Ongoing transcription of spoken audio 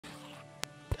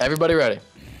Everybody ready?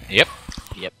 Yep.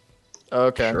 Yep.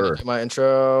 Okay, I'm Sure. gonna do my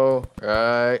intro.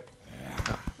 Right.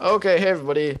 Okay, hey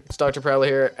everybody, it's DrParabola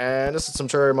here, and this is some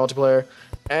Terraria multiplayer,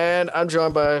 and I'm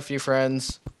joined by a few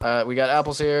friends. We got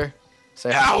Apples here,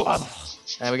 say hi.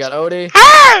 And we got Odie,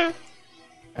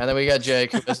 and then we got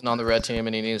Jake, who isn't on the red team,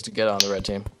 and he needs to get on the red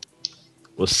team.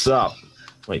 What's up?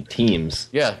 Wait, teams.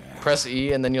 Yeah, press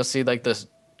E, and then you'll see like this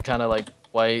kind of like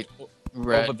white,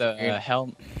 red. Over the green.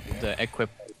 helm, the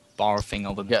equip bar thing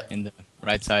over Yeah. in the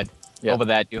right side. Yeah. Over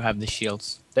that, you have the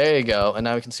shields. There you go, and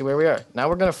now we can see where we are. Now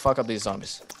we're gonna fuck up these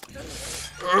zombies.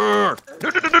 God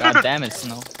damn it,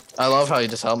 Snow. I love how you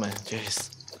just helped me. Jeez.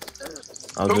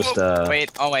 I'll just Wait,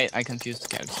 oh wait, I confused the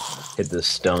characters. hit this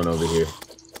stone over here.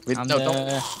 I'm No,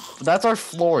 don't. That's our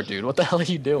floor, dude. What the hell are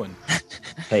you doing?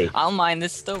 Hey, I'll mine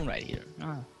this stone right here.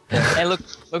 Oh. Hey, look,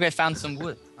 I found some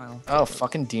wood. Oh. Oh,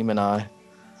 fucking demon eye.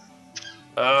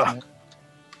 Ugh.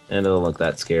 and it don't look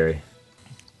that scary.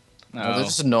 Oh, No. this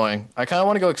is annoying. I kind of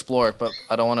want to go explore it, but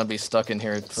I don't want to be stuck in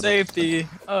here. For Safety.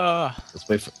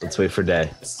 Let's wait for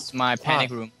day. This is my panic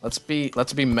room. Let's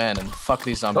be men and fuck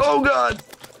these zombies. Oh God!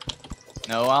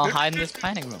 No, I'll hide in this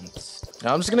panic room.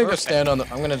 Now I'm just gonna go Perfect. stand on the.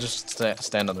 I'm gonna just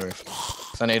stand on the roof.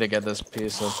 'Cause I need to get this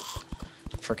piece of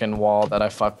freaking wall that I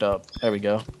fucked up. There we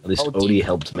go. At least Oh, Odie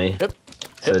helped me. Yep.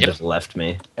 Instead of Yep. just left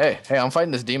me. Hey, I'm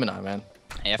fighting this demon eye, man.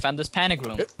 Hey, I found this panic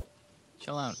room. Yep.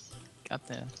 Chill out. Got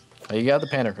there. Oh, you got the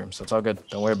panic room, so it's all good.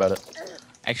 Don't worry about it.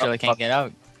 Actually, Oh, I can't fuck. get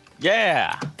out.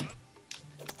 Yeah.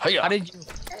 Hiya. How did you?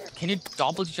 Can you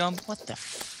double jump? What the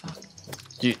fuck?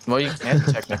 Well, you can't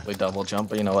technically double jump,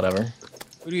 but you know, whatever.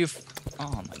 Who do you? Oh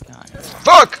my god.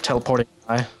 Fuck! Teleporting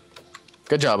eye.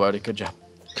 Good job, Odie. Good job.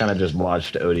 Kind of just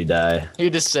watched Odie die. You're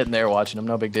just sitting there watching him.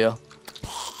 No big deal.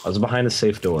 I was behind a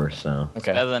safe door, so.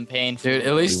 Okay. Better than paying for. Dude,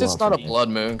 at least you it's want not a from me? blood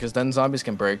moon, because then zombies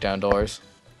can break down doors.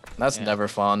 That's Yeah. never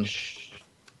fun.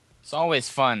 It's always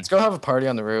fun. Let's go have a party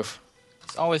on the roof.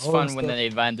 It's always Oh, fun it's when the- they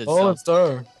event Oh, itself. it's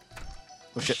there.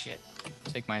 Oh, Shit. shit.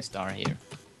 Take my star here.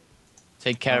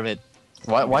 Take care of it.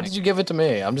 Why did you give it to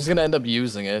me? I'm just gonna end up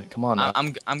using it. Come on now.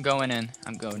 I'm going in.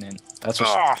 I'm going in. That's what.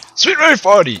 Ah, sweet rave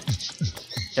party!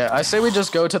 Yeah, I say we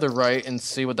just go to the right and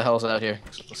see what the hell's out here.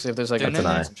 Let's see if there's like That's an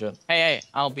eye. some shit. Hey,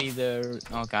 I'll be the.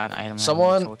 Oh god, I don't have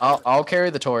Someone, any torch. I'll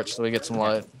carry the torch so we get some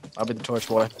light. I'll be the torch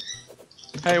boy.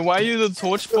 Hey, why are you the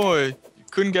torch boy? You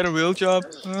couldn't get a real job?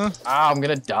 Huh? Ah, I'm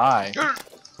gonna die.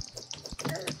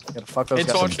 Gotta fuck those Hey,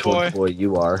 guys. torch boy. Boy,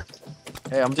 you are.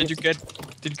 Hey, I'm. Did you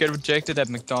get rejected at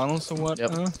McDonald's or what?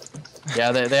 Yep. Huh?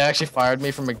 Yeah, they actually fired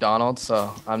me from McDonald's,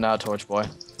 so I'm now a torch boy.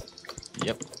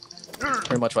 Yep.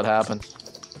 Pretty much what happened.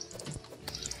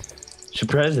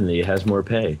 Surprisingly, it has more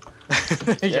pay.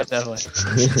 Yeah, definitely.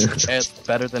 Hey, it's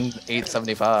better than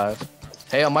 $8.75.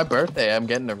 Hey, on my birthday, I'm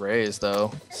getting a raise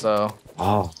though. So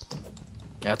Oh,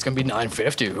 yeah, it's gonna be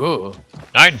 $9.50. Ooh.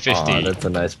 950. Aw, that's a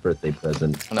nice birthday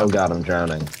present. I know. Oh God, I'm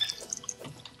drowning.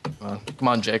 Come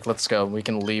on, Jake, let's go. We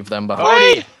can leave them behind.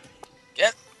 Odie!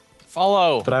 Get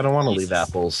follow. But I don't want to leave Jesus.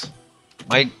 apples.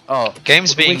 My Oh,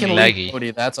 game's we being can laggy.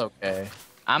 leave Odie, that's okay.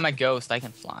 I'm a ghost. I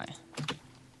can fly.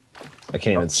 I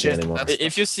can't even see shit, anymore. that's-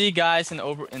 If you see guys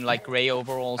in like gray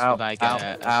overalls Ow, with like ow,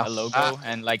 a ow, logo ow.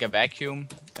 and like a vacuum,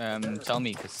 tell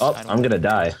me because Oh, I don't. I'm gonna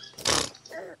die.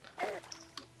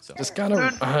 So Just kind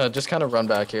of run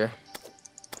back here.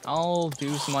 I'll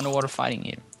do some underwater fighting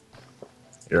here.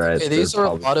 You're right. Hey, these are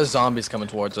a lot of zombies coming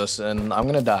towards us, and I'm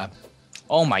gonna die.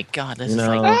 Oh my god, this You is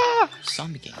know, like a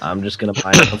zombie game. I'm just gonna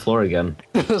mine on the floor again.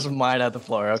 This is mine at the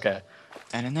floor. Okay.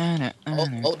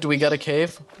 Oh, do we got a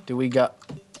cave? Do we got?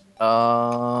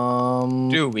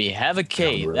 Do we have a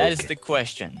cave? really That is okay. the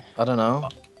question. I don't know.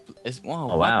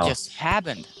 Whoa, Oh, wow. what just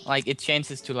happened? Like it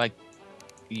changes to like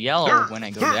yellow when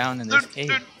I go down in this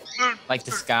cave. Like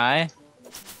the sky.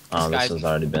 Oh, this Guys- has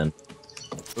already been.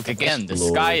 Look again, the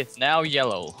Lord. sky is now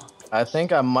yellow. I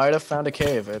think I might have found a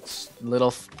cave. It's a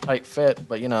little tight fit,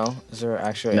 but you know, is there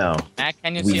actually? No, Matt,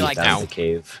 can you we see like found the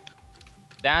cave.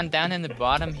 down in the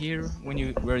bottom here when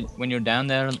you're down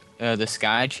there, the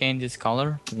sky changes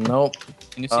color. Nope.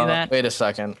 Can you see that? Wait a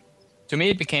second. To me,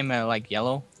 it became like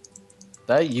yellow.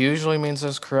 That usually means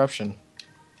there's corruption.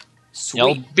 Sweet.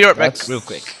 I'll be right back That's- real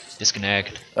quick.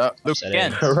 Disconnect. Look Upsetting.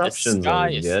 again. The Corruption's sky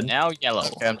really is good. now yellow.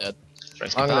 Okay, I'm dead.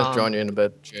 Press I'm gonna down. join you in a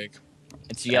bit, Jake.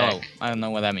 It's yellow. I don't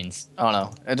know what that means. I don't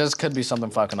know. It just could be something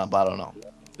fucking up. I don't know.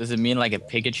 Does it mean like a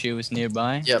Pikachu is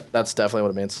nearby? Yep, that's definitely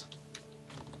what it means.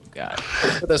 God.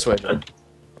 Put it this way, Jake.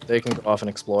 They can go off and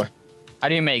explore. How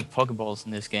do you make Pokeballs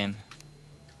in this game?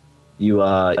 You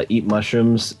eat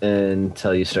mushrooms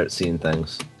until you start seeing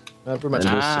things. Pretty And much.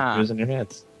 just Ah. use in your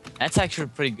hands. That's actually a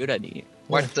pretty good idea.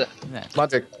 What the Isn't that?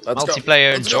 Logic. Let's go.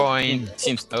 multiplayer Let's go. join?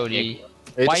 Seems Odie.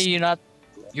 Hey, Why are just- you not?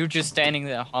 You're just standing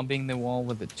there humping the wall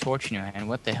with a torch in your hand.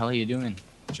 What the hell are you doing?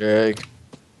 Jake.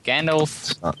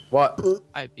 Gandalf What?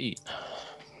 IP.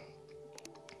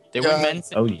 Did Yeah. we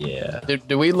mention? Oh yeah.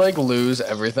 Do we like lose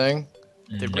everything?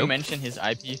 Did we Nope. mention his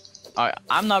IP?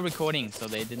 I'm not recording, so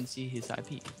they didn't see his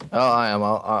IP. Oh, I am.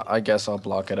 I guess I'll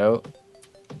block it out.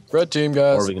 Red team,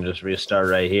 guys. Or we can just restart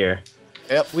right here.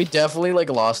 Yep, we definitely like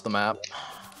lost the map.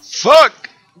 Fuck!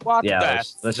 What Yeah,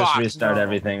 let's just restart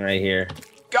everything right here.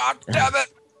 God damn it!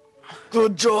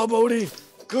 Good job, Odie.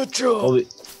 Good job. Well,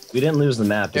 we didn't lose the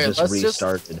map. It Here, just let's just-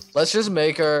 restarted. Let's just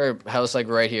make our house like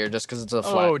right here, just because it's a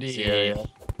flat Odie. area.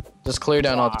 Just clear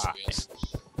down all the Why? space.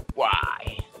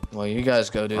 Why? Well, you guys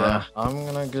go do that. I'm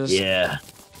gonna just Yeah,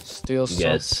 steal you some.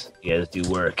 guys do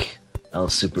work. I'll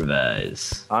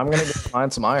supervise. I'm gonna go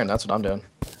find some iron. That's what I'm doing.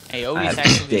 Hey, I Odie's have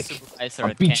actually the dick. supervisor I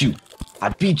at beat you. camp. I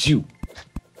beat you.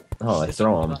 Oh, I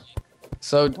throw him.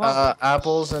 So,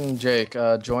 Apples and Jake,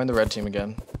 join the red team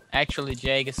again. Actually,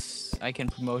 Jake I can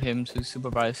promote him to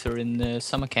supervisor in the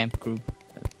summer camp group,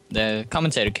 the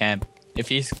commentator camp. If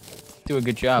he's do a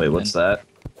good job. Wait, what's that?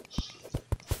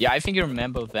 Yeah, I think you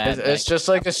remember that. It's just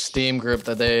like a Steam group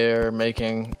that they're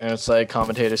making, and it's like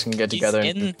commentators can get he's together.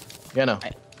 in. Yeah, no.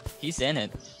 He's in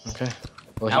it. Okay.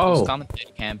 Well, Apple's Oh.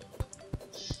 commentator camp.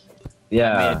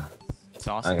 Yeah. It's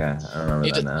awesome. Okay, I remember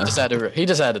he that now. he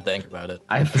just had to think about it.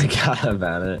 I forgot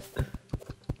about it.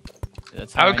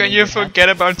 That's How I can knew you it happened. forget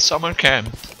about summer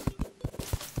camp?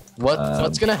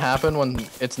 What's gonna happen when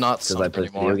it's not Because summer I play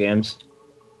anymore? video games.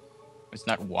 It's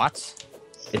not what?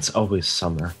 It's always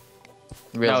summer.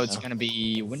 Really? No, it's gonna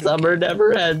be winter. Summer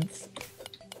never ends.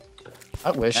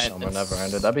 I wish That- summer that's- never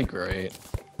ended. That'd be great.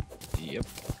 Yep.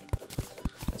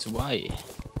 That's why.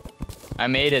 I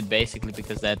made it basically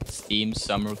because that Steam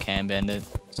summer camp ended,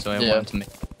 so I Yeah. wanted to make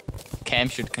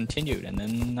camp should continue, and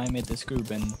then I made this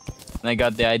group, and I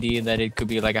got the idea that it could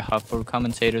be like a hub for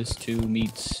commentators to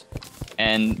meet,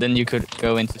 and then you could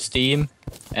go into Steam,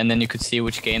 and then you could see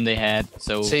which game they had.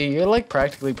 So See, you're like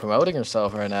practically promoting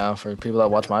yourself right now for people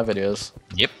that watch my videos.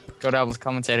 Yep. go to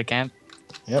commentator camp.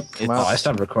 Yep. Come It's- Oh, I out.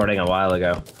 stopped recording a while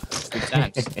ago. Good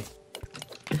times.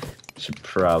 Should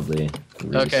probably.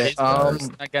 Okay, restart. It's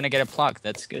not gonna get a plug.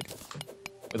 That's good.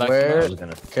 Without Where- I was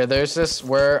gonna. Okay, there's this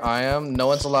where I am. No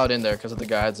one's allowed in there because of the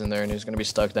guides in there, and he's gonna be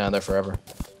stuck down there forever.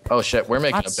 Oh shit, we're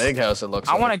making What? a big house. It looks.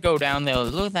 I like. want to go down there.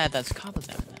 Look at that. That's cobble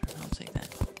down there. I'll take that.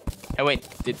 Hey, wait.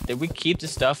 Did we keep the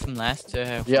stuff from last?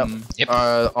 Yep. Yep.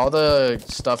 All the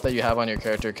stuff that you have on your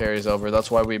character carries over.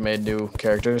 That's why we made new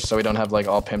characters, so we don't have like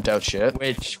all pimped out shit.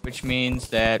 Which means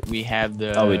that we have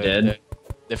the. Oh, we did?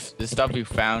 The stuff we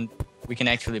found. We can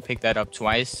actually pick that up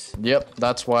twice. Yep,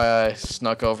 that's why I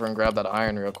snuck over and grabbed that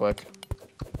iron real quick.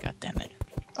 God damn it.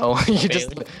 Oh,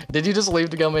 did you just leave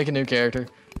to go make a new character?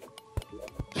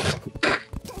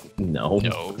 No.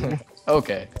 No.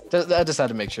 Okay, I just had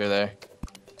to make sure there.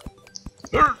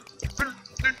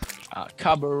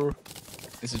 Copper.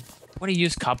 This is. What do you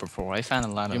use copper for? I found a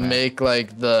lot of You that. make like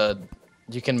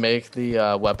you can make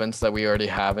the weapons that we already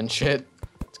have and shit.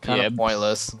 It's kind Yep. of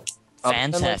pointless. Other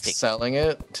than, like, Fantastic. selling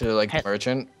it to like Hey,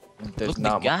 merchant. There's Look at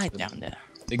not the much guide to- down there.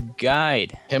 The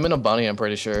guide. Him and a bunny, I'm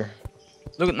pretty sure.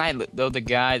 Look at night. Though the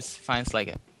guide finds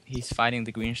like he's fighting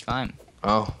the green slime.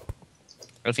 Oh,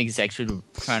 I think he's actually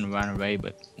trying to run away,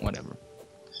 but whatever.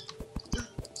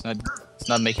 It's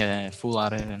not making a fool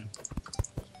out of it.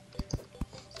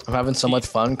 I'm having so much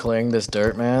fun clearing this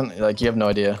dirt, man. Like you have no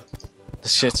idea.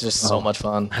 This shit's just so Oh. much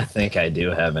fun. I think I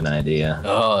do have an idea.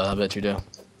 Oh, I bet you do.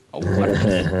 Oh,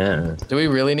 what? Do we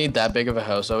really need that big of a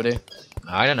house, Odie?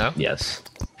 I don't know. Yes.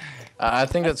 I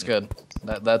think that's good.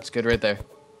 That's good right there.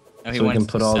 No, he So we wants can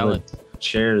to put all sell the it.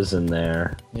 chairs in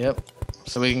there. Yep.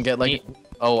 So we can get like. We-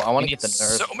 Oh, I want We to get need the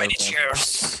nurse. so many moved in.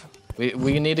 chairs.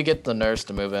 We need to get the nurse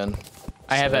to move in.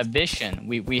 I have So- a vision.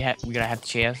 We gotta have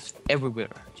chairs everywhere.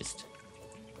 Just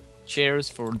chairs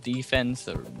for defense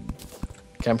or.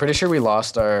 Okay, I'm pretty sure we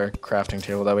lost our crafting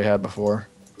table that we had before.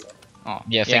 Oh,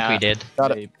 Yeah, I think we did.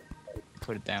 Got it. we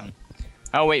Put it down.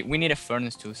 Oh wait, we need a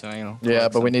furnace too, so you know. Yeah,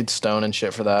 collect but we some- need stone and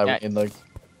shit for that. Yeah. We need like.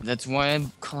 That's why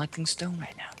I'm collecting stone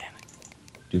right now. Damn it.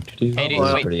 Hey, dude,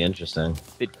 That's wait. pretty interesting.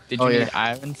 Did you Oh, need yeah.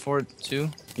 iron for it too?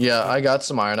 Yeah, I got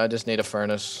some iron. I just need a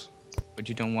furnace. But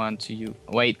you don't want to use.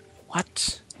 Wait,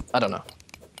 what? I don't know.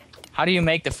 How do you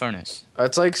make the furnace?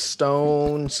 It's like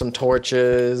stone, some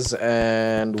torches,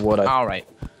 and wood. All right,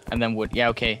 and then wood. Yeah,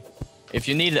 okay. If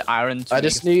you need the iron, to I make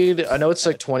just a- need. I know it's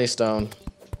like 20 stone.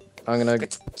 I'm gonna.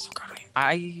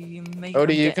 I make.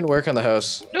 Odie, you can work on the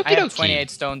house. I have Okey-dokey. 28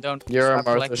 stone. Don't. You're a stop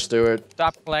Martha collecting. Stewart.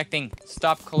 Stop collecting.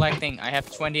 Stop collecting. I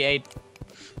have 28.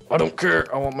 I don't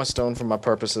care. I want my stone for my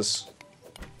purposes.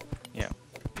 Your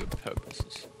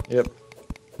purposes. Yep.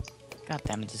 God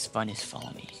damn it, this bunny's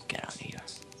following me. Get out of here.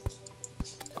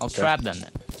 I'll Okay. trap them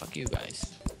then. Fuck you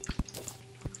guys.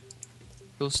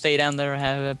 Go stay down there and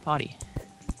have a party.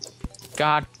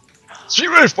 God.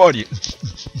 Serious party.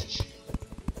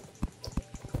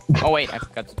 Oh wait, I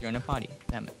forgot to join a party.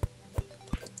 Damn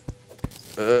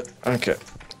it. Okay.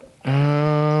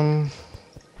 Dun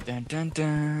dun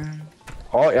dun.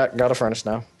 Oh yeah, got a furnace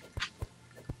now.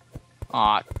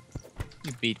 Aw.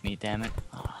 You beat me, damn it.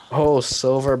 Oh,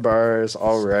 silver bars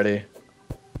already.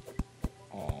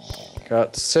 Oh.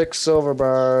 Got 6 silver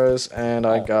bars, and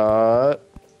I got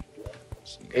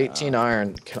 18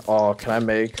 iron. Can I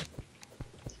make?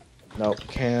 Nope,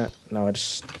 can't. No, I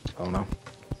just. Oh no.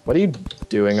 What are you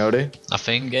doing, Odie? I'm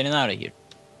Nothing. getting out of here.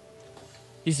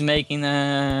 He's making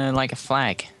like a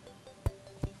flag.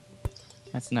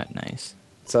 That's not nice.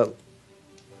 Is that?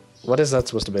 What is that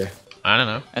supposed to be? I don't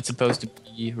know. That's supposed to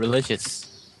be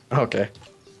religious. Okay.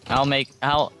 I'll make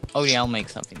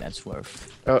something that's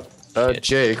worth. Oh,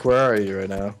 Jake, where are you right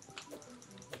now?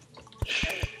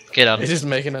 Get on. He's just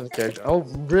making a character. Oh,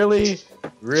 really?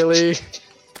 Really?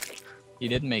 He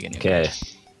didn't make any. Okay,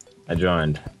 I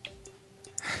joined.